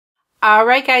All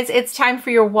right, guys, it's time for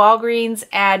your Walgreens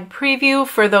ad preview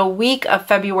for the week of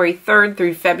February 3rd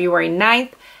through February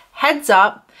 9th. Heads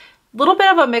up, a little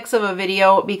bit of a mix of a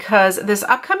video because this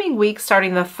upcoming week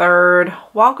starting the 3rd,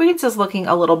 Walgreens is looking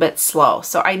a little bit slow.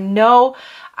 So I know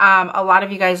a lot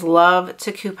of you guys love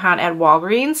to coupon at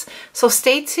Walgreens. So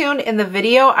stay tuned. In the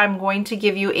video, I'm going to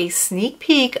give you a sneak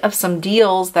peek of some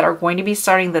deals that are going to be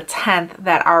starting the 10th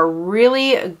that are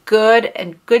really good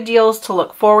and good deals to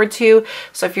look forward to.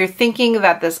 So if you're thinking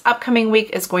that this upcoming week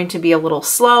is going to be a little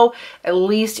slow, at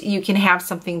least you can have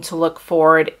something to look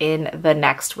forward in the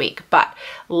next week. But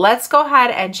let's go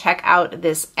ahead and check out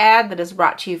this ad that is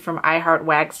brought to you from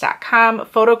iHeartWags.com,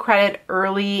 Photo Credit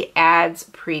Early Ads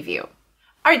Preview.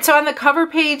 All right, so on the cover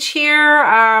page here,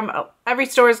 every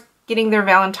store is getting their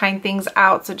Valentine things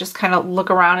out, so just kind of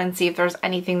look around and see if there's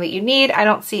anything that you need. I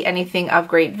don't see anything of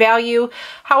great value.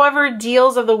 However,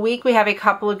 deals of the week, we have a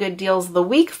couple of good deals of the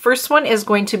week. First one is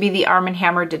going to be the Arm &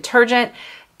 Hammer detergent,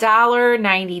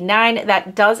 $1.99.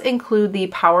 That does include the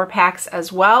power packs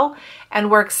as well. And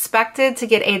we're expected to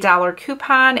get a $1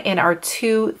 coupon in our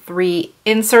 2-3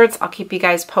 inserts. I'll keep you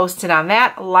guys posted on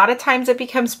that. A lot of times it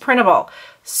becomes printable.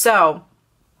 So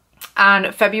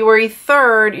on February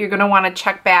 3rd, you're going to want to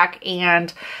check back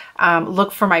and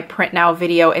look for my print now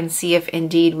video and see if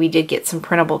indeed we did get some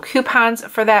printable coupons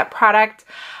for that product.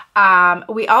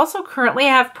 We also currently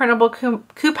have printable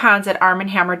coupons at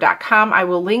armandhammer.com. I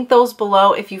will link those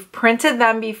below. If you've printed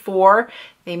them before,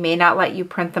 they may not let you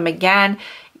print them again.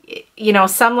 You know,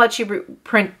 some let you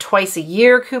print twice a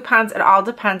year coupons. It all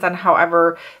depends on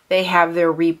however they have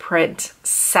their reprint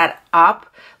set up.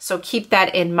 So keep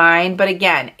that in mind. But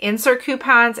again, insert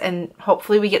coupons and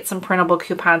hopefully we get some printable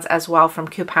coupons as well from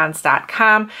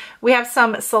coupons.com. We have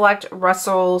some select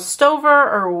Russell Stover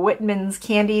or Whitman's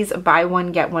candies, buy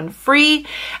one, get one free.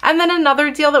 And then another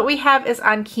deal that we have is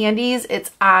on candies. It's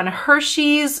on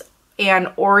Hershey's and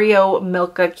Oreo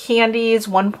Milka candies,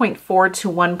 1.4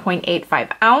 to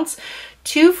 1.85 ounce.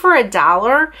 2 for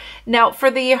 $1. Now for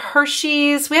the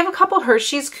Hershey's, we have a couple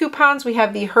Hershey's coupons. We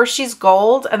have the Hershey's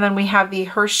Gold and then we have the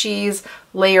Hershey's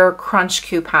Layer Crunch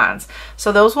coupons.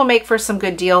 So those will make for some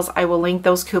good deals. I will link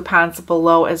those coupons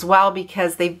below as well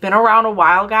because they've been around a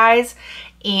while, guys.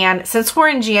 And since we're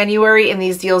in January and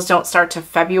these deals don't start to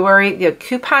February, the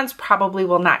coupons probably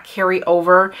will not carry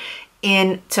over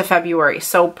into February.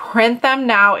 So print them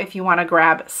now if you want to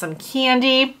grab some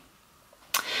candy.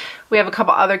 We have a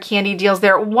couple other candy deals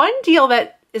there. One deal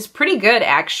that is pretty good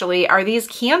actually are these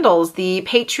candles, the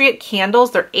Patriot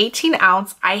candles. They're 18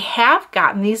 ounce. I have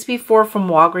gotten these before from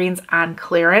Walgreens on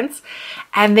clearance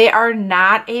and they are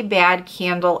not a bad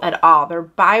candle at all. They're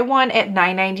buy one at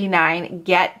 $9.99,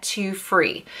 get two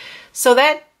free. So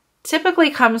that typically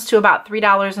comes to about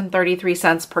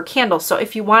 $3.33 per candle. So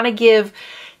if you want to give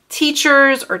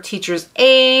teachers or teachers'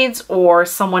 aides or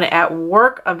someone at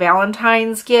work a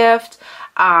Valentine's gift,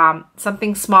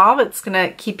 something small that's going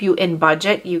to keep you in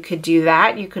budget, you could do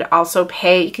that. You could also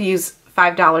pay, you could use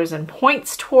 $5 in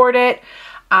points toward it.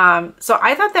 So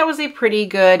I thought that was a pretty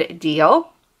good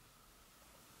deal.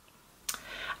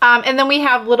 And then we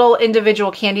have little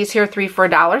individual candies here, 3 for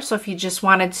 $1. So if you just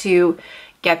wanted to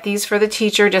get these for the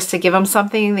teacher just to give them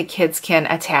something, the kids can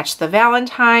attach the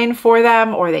Valentine for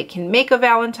them or they can make a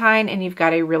Valentine and you've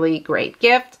got a really great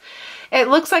gift. It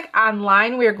looks like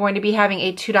online we are going to be having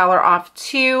a $2 off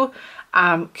 2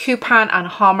 coupon on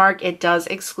Hallmark. It does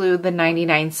exclude the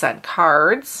 99-cent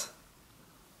cards.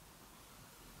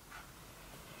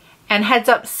 And heads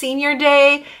up, Senior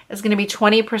Day is going to be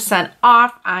 20%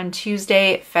 off on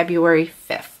Tuesday, February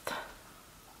 5th.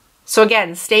 So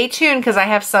again, stay tuned because I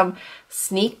have some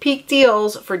sneak peek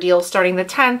deals for deals starting the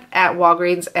 10th at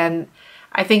Walgreens and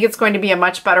I think it's going to be a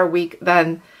much better week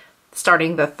than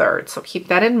starting the 3rd. So keep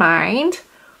that in mind.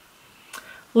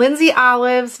 Lindsay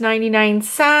olives, 99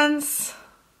 cents.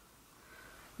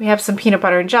 We have some peanut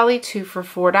butter and jelly, 2 for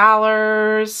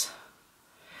 $4.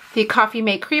 The Coffee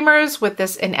Mate creamers with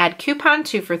this in ad coupon,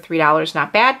 2 for $3,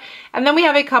 not bad. And then we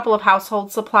have a couple of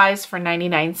household supplies for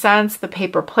 99 cents. The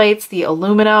paper plates, the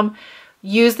aluminum.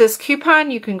 Use this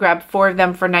coupon. You can grab 4 of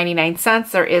them for 99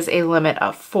 cents. There is a limit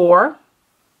of 4.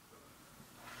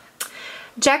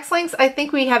 Jack's Links, I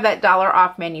think we have that $1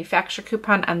 off manufacturer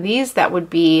coupon on these. That would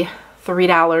be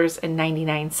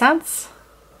 $3.99.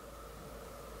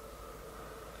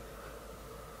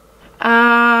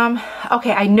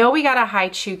 Okay, I know we got a High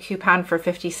Chew coupon for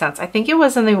 50 cents. I think it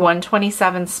was in the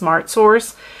 127 Smart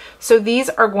Source. So these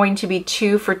are going to be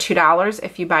 2 for $2.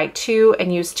 If you buy 2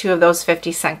 and use 2 of those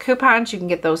 50-cent coupons, you can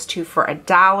get those 2 for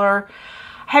 $1.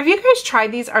 Have you guys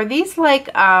tried these? Are these like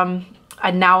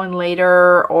a Now and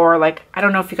Later, or like, I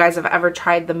don't know if you guys have ever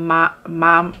tried the I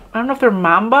don't know if they're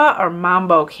Mamba or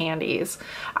Mambo candies.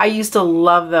 I used to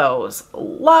love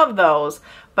those,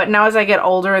 but now as I get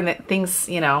older and things,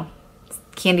 you know,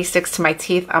 candy sticks to my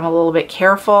teeth, I'm a little bit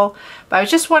careful. But I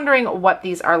was just wondering what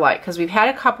these are like, because we've had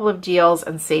a couple of deals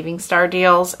and Saving Star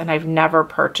deals and I've never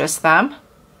purchased them.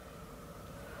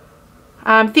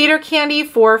 Theater candy,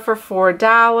 4 for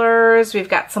 $4. We've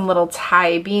got some little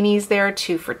tie beanies there,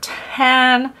 2 for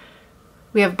 $10.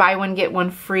 We have buy one, get one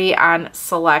free on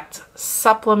select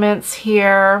supplements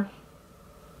here.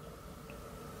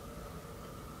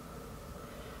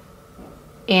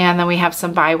 And then we have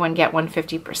some buy one, get one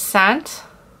 50%.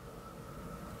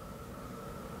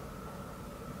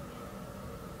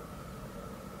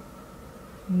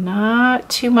 Not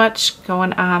too much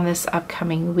going on this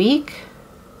upcoming week.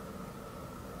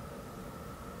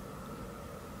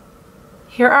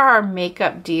 Here are our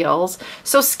makeup deals.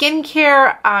 So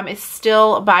skincare is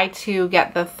still buy 2,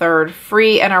 get the 3rd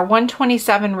free. And our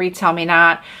 127 Retail Me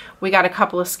Not, we got a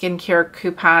couple of skincare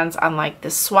coupons on like the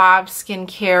Suave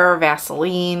skincare,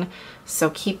 Vaseline. So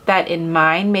keep that in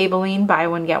mind. Maybelline, buy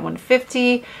one, get one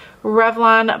 50.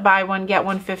 Revlon, buy one, get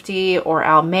one 50. Or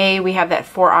Almay, we have that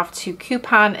 4 off 2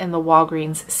 coupon in the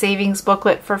Walgreens savings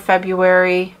booklet for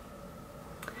February.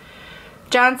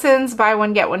 Johnson's, buy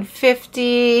one, get one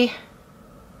 50.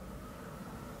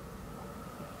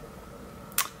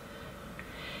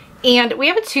 And we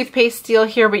have a toothpaste deal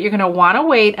here, but you're going to want to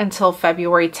wait until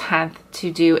February 10th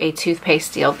to do a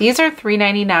toothpaste deal. These are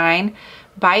 $3.99.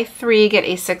 Buy 3, get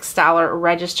a $6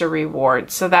 register reward.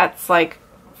 So that's like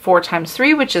 4 times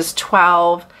 3, which is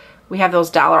 12. We have those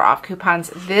dollar off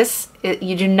coupons.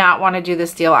 You do not want to do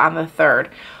this deal on the 3rd.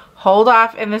 Hold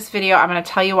off in this video. I'm going to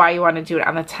tell you why you want to do it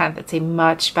on the 10th. It's a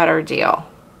much better deal.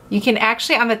 You can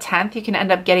actually, on the 10th, you can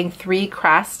end up getting 3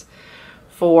 Crest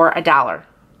for $1.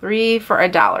 3 for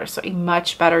 $1, so a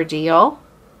much better deal.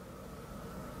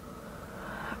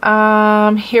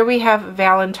 Here we have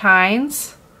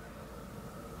Valentine's.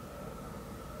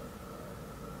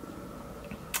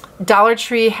 Dollar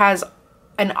Tree has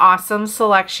an awesome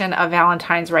selection of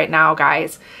Valentine's right now,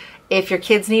 guys. If your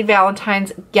kids need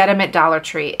Valentine's, get them at Dollar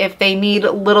Tree. If they need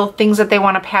little things that they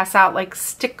want to pass out like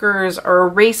stickers or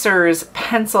erasers,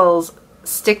 pencils,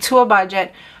 stick to a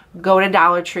budget, go to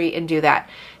Dollar Tree and do that.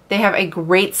 They have a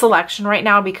great selection right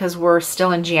now because we're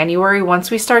still in January.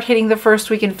 Once we start hitting the first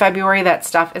week in February, that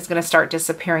stuff is going to start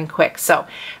disappearing quick. So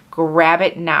grab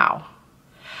it now.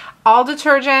 All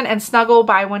detergent and Snuggle,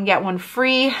 buy one, get one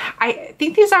free. I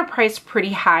think these are priced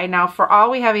pretty high. Now for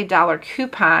all, we have a $1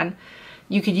 coupon.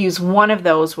 You could use one of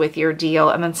those with your deal.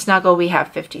 And then Snuggle, we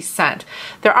have 50 cents.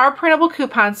 There are printable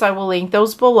coupons, so I will link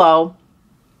those below.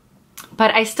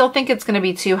 But I still think it's going to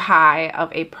be too high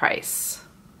of a price.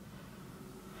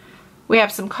 We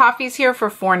have some coffees here for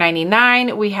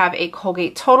 $4.99. We have a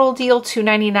Colgate Total deal,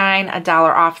 $2.99, $1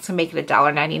 off to make it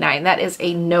 $1.99. That is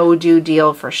a no-do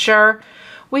deal for sure.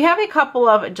 We have a couple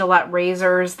of Gillette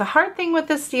razors. The hard thing with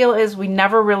this deal is we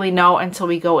never really know until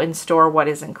we go in store what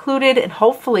is included, and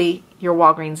hopefully your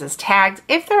Walgreens is tagged.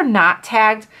 If they're not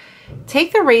tagged,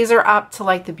 take the razor up to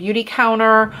like the beauty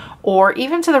counter or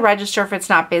even to the register if it's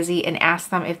not busy and ask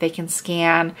them if they can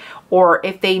scan or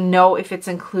if they know if it's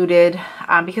included.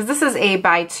 Because this is a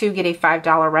buy 2, get a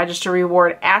 $5 register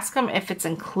reward. Ask them if it's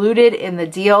included in the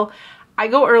deal. I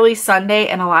go early Sunday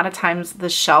and a lot of times the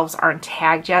shelves aren't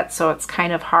tagged yet, so it's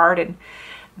kind of hard, and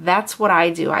that's what I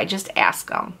do. I just ask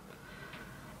them.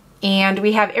 And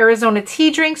we have Arizona tea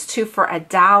drinks, 2 for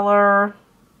 $1.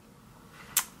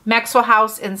 Maxwell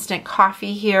House instant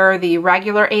coffee here. The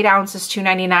regular 8 ounces,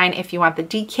 $2.99. If you want the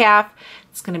decaf,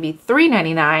 it's going to be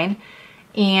 $3.99.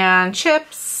 And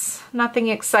chips, nothing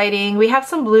exciting. We have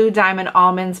some Blue Diamond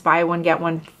almonds, buy one, get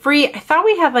one free. I thought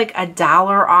we had like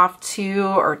 $1 off 2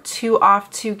 or 2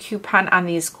 off 2 coupon on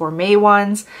these gourmet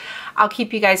ones. I'll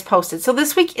keep you guys posted. So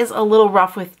this week is a little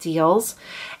rough with deals.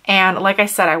 And like I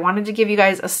said, I wanted to give you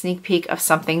guys a sneak peek of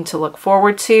something to look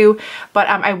forward to. But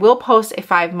I will post a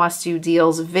 5 must-do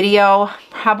deals video.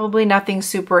 Probably nothing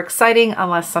super exciting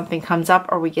unless something comes up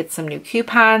or we get some new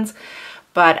coupons.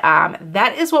 But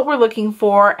that is what we're looking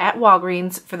for at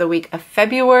Walgreens for the week of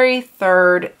February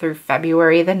 3rd through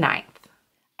February the 9th.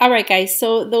 All right, guys.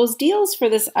 So those deals for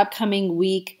this upcoming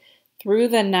week through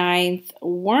the 9th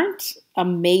weren't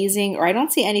amazing, or I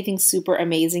don't see anything super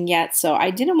amazing yet, so I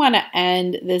didn't want to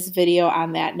end this video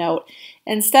on that note.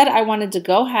 Instead, I wanted to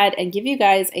go ahead and give you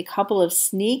guys a couple of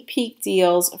sneak peek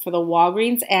deals for the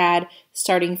Walgreens ad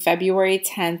starting February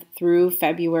 10th through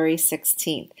February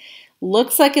 16th.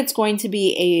 Looks like it's going to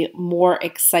be a more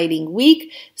exciting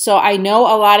week. So I know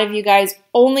a lot of you guys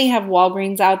only have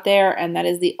Walgreens out there, and that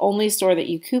is the only store that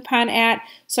you coupon at.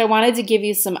 So I wanted to give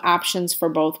you some options for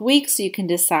both weeks so you can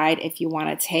decide if you want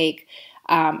to take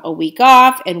a week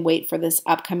off and wait for this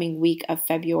upcoming week of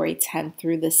February 10th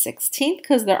through the 16th,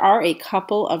 because there are a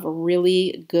couple of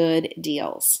really good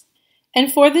deals. And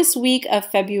for this week of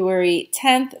February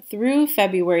 10th through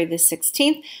February the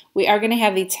 16th, we are going to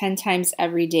have the 10 times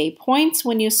everyday points.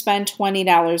 When you spend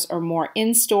 $20 or more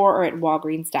in store or at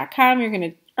Walgreens.com, you're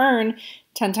going to earn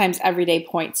 10 times everyday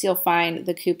points. You'll find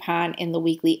the coupon in the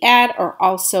weekly ad or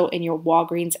also in your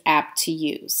Walgreens app to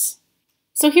use.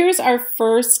 So here's our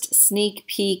first sneak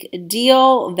peek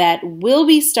deal that will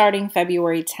be starting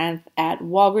February 10th at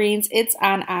Walgreens. It's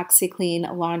on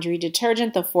OxiClean laundry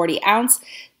detergent, the 40 ounce.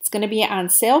 It's going to be on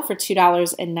sale for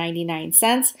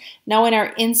 $2.99. Now in our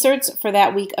inserts for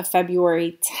that week of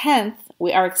February 10th,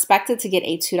 we are expected to get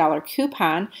a $2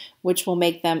 coupon, which will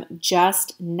make them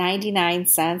just 99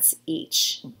 cents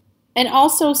each. And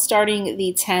also starting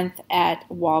the 10th at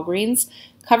Walgreens,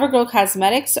 CoverGirl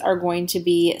Cosmetics are going to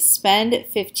be spend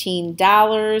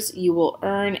 $15. You will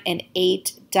earn an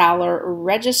 $8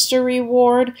 register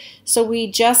reward. So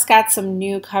we just got some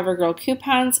new CoverGirl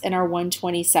coupons in our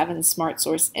 127 Smart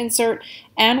Source insert.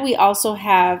 And we also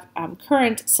have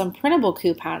current some printable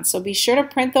coupons. So be sure to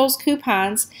print those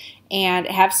coupons and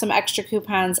have some extra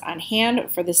coupons on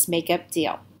hand for this makeup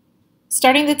deal.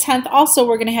 Starting the 10th, also,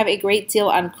 we're going to have a great deal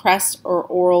on Crest or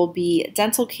Oral-B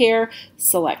dental care.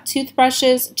 Select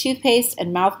toothbrushes, toothpaste,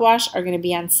 and mouthwash are going to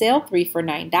be on sale, 3 for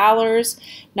 $9.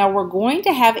 Now, we're going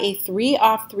to have a 3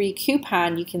 off 3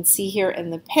 coupon. You can see here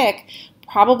in the pic,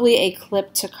 probably a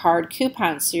clip to card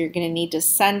coupon. So you're going to need to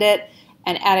send it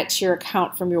and add it to your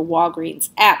account from your Walgreens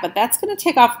app. But that's going to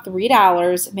take off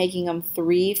 $3, making them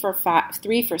 3 for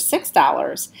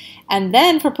 $6. And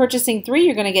then for purchasing 3,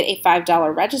 you're going to get a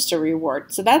 $5 register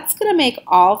reward. So that's going to make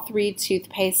all 3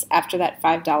 toothpastes after that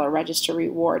 $5 register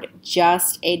reward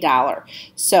just $1.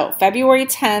 So February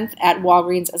 10th at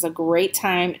Walgreens is a great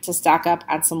time to stock up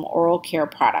on some oral care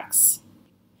products.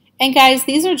 And guys,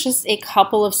 these are just a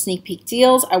couple of sneak peek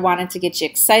deals I wanted to get you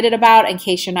excited about in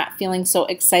case you're not feeling so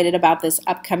excited about this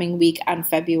upcoming week on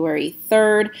February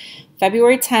 3rd.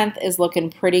 February 10th is looking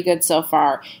pretty good so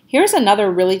far. Here's another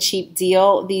really cheap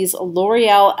deal. These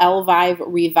L'Oreal Elvive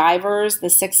Revivers, the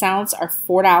 6 ounce, are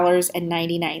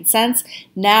 $4.99.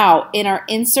 Now, in our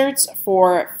inserts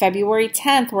for February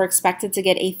 10th, we're expected to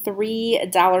get a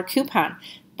 $3 coupon.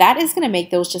 That is going to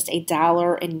make those just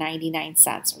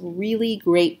 $1.99. Really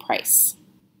great price.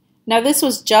 Now this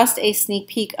was just a sneak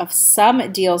peek of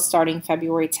some deals starting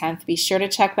February 10th. Be sure to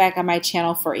check back on my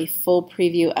channel for a full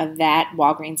preview of that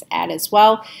Walgreens ad as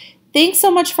well. Thanks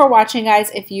so much for watching, guys.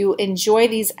 If you enjoy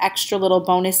these extra little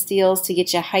bonus deals to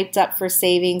get you hyped up for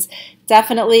savings,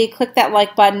 definitely click that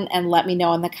like button and let me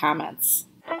know in the comments.